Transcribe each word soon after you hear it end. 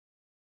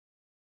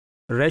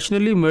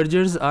Rationally,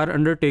 mergers are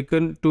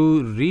undertaken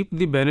to reap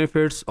the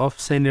benefits of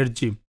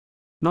synergy.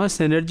 Now,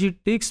 synergy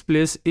takes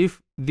place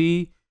if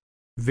the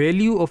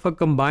value of a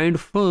combined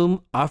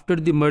firm after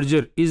the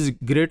merger is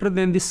greater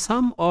than the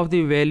sum of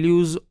the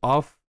values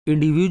of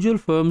individual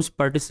firms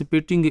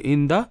participating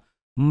in the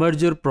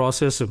merger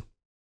process.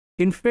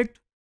 In fact,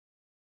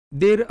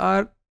 there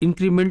are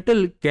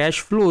incremental cash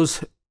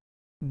flows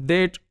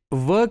that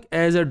work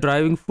as a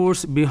driving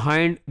force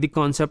behind the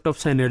concept of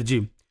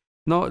synergy.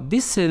 Now,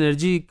 this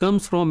synergy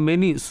comes from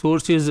many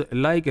sources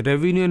like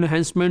revenue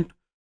enhancement,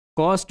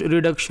 cost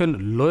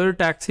reduction, lower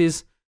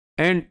taxes,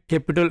 and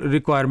capital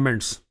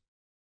requirements.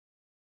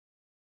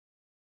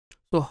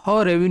 So,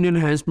 how revenue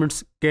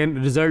enhancements can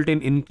result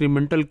in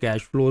incremental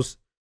cash flows?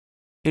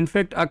 In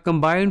fact, a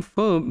combined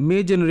firm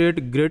may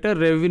generate greater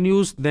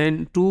revenues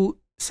than two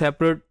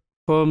separate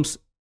firms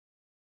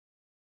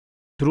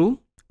through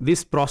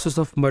this process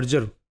of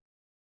merger.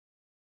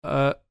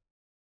 Uh,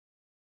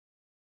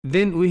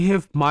 then we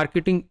have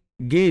marketing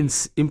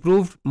gains.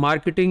 Improved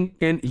marketing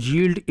can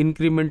yield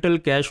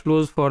incremental cash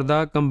flows for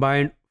the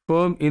combined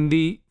firm in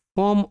the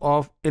form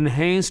of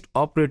enhanced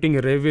operating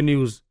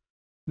revenues.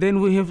 Then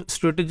we have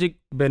strategic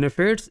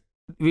benefits,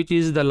 which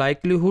is the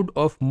likelihood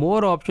of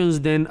more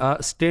options than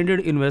a standard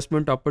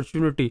investment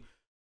opportunity.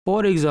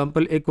 For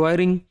example,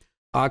 acquiring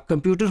a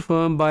computer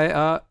firm by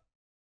a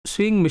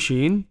sewing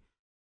machine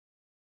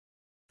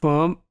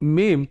firm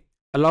may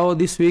allow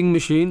the sewing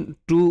machine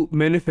to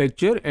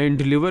manufacture and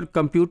deliver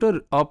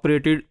computer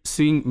operated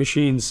sewing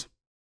machines.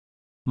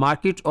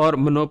 Market or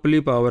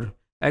monopoly power.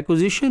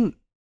 Acquisition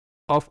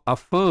of a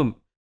firm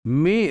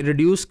may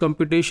reduce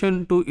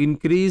competition to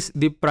increase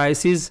the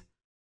prices,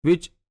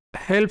 which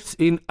helps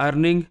in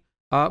earning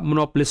a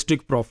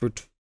monopolistic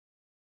profit.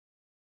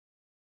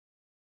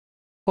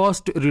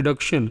 Cost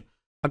reduction.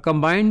 A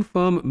combined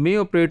firm may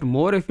operate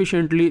more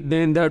efficiently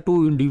than the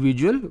two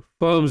individual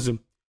firms.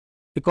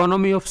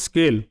 Economy of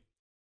scale.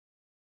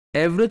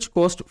 Average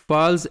cost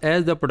falls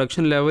as the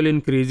production level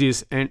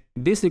increases, and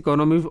this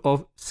economy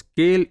of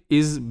scale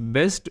is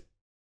best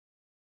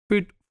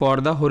fit for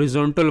the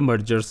horizontal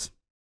mergers.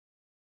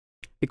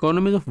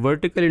 Economies of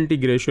vertical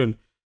integration.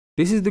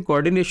 This is the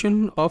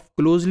coordination of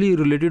closely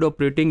related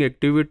operating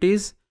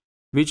activities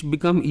which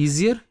become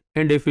easier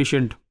and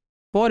efficient.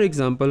 For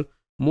example,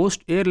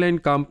 most airline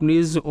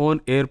companies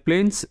own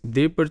airplanes,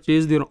 they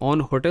purchase their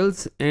own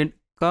hotels and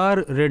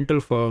car rental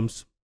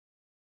firms.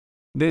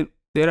 Then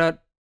there are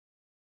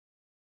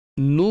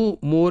no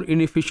more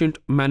inefficient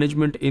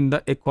management in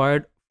the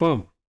acquired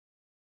firm.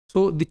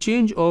 So the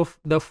change of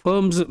the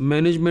firm's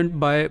management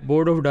by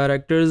board of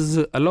directors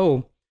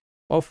allow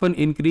often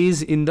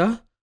increase in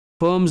the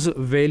firm's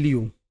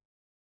value.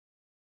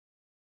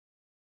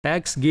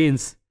 Tax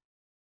gains.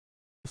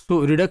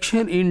 So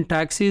reduction in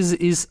taxes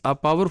is a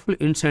powerful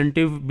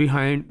incentive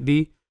behind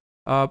the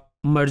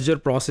merger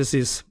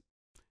processes.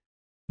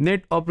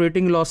 Net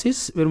operating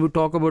losses. When we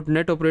talk about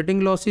net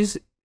operating losses,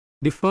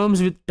 the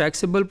firms with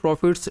taxable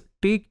profits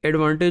take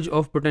advantage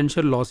of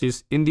potential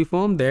losses in the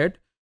form that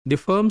a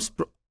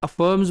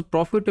firm's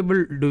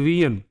profitable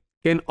division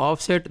can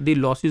offset the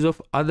losses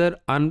of other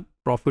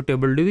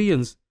unprofitable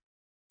divisions.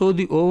 So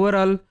the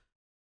overall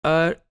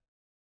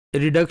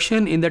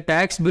reduction in the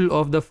tax bill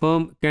of the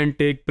firm can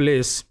take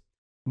place,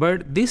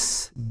 but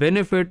this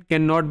benefit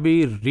cannot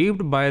be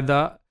reaped by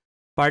the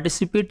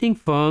participating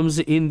firms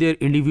in their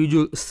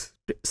individual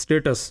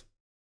status.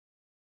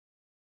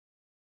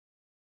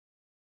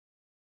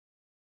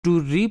 To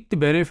reap the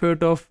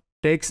benefit of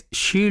tax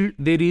shield,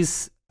 there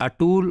is a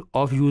tool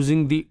of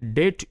using the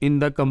debt in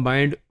the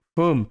combined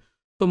firm.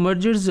 So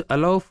mergers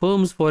allow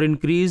firms for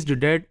increased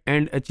debt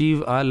and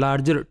achieve a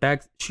larger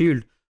tax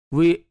shield.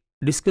 We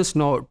discuss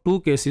now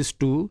two cases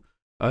to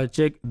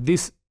check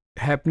this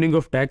happening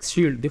of tax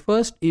shield. The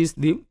first is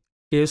the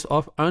case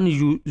of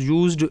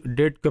unused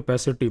debt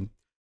capacity.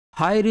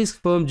 High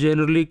risk firms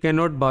generally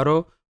cannot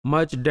borrow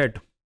much debt.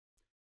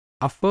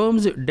 A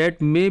firm's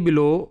debt may be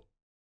below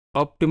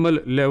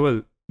optimal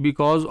level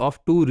because of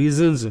two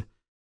reasons.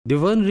 The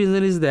one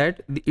reason is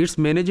that its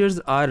managers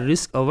are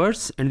risk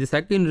averse, and the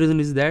second reason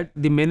is that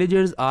the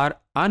managers are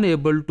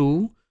unable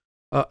to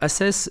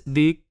assess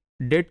the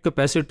debt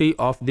capacity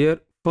of their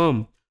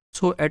firm.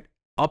 So at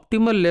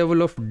optimal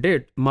level of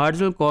debt,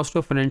 marginal cost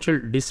of financial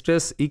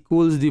distress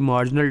equals the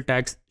marginal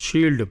tax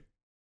shield.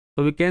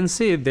 So we can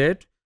say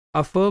that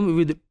a firm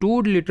with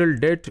too little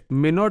debt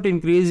may not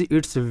increase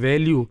its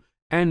value,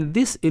 and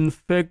this in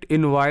fact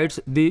invites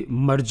the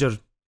merger.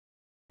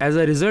 As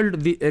a result,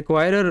 the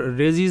acquirer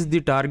raises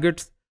the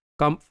target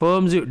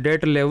firm's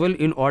debt level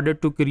in order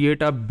to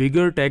create a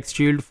bigger tax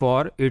shield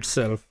for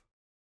itself.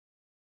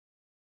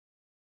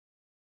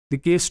 The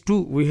case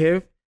 2 we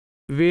have,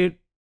 where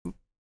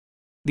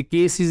the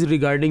case is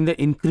regarding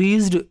the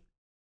increased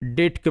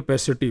debt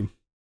capacity.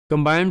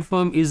 Combined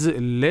firm is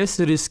less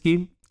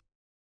risky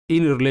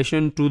in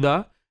relation to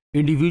the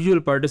individual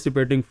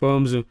participating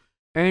firms,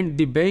 and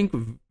the bank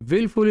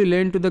will fully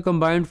lend to the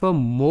combined firm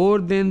more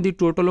than the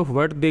total of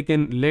what they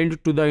can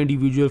lend to the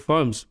individual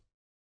firms.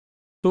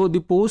 So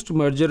the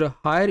post-merger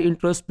higher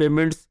interest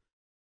payments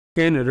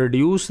can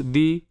reduce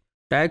the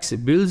tax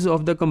bills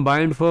of the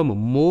combined firm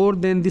more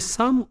than the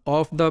sum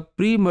of the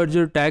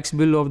pre-merger tax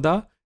bill of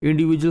the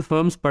individual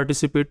firms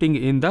participating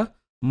in the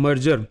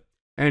merger.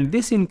 And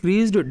this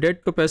increased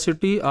debt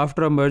capacity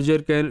after a merger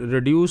can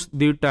reduce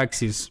the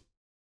taxes.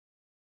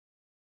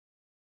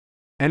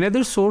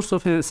 Another source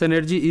of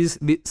synergy is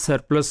the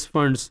surplus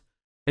funds.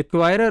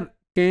 Acquirer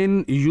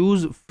can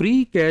use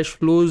free cash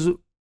flows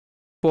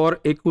for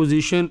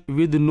acquisition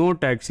with no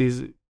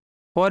taxes.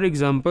 For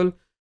example,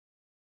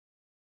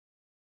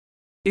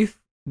 if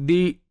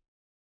the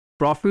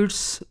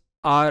profits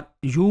are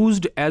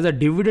used as a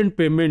dividend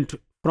payment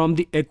from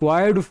the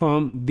acquired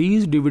firm,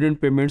 these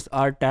dividend payments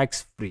are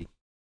tax free.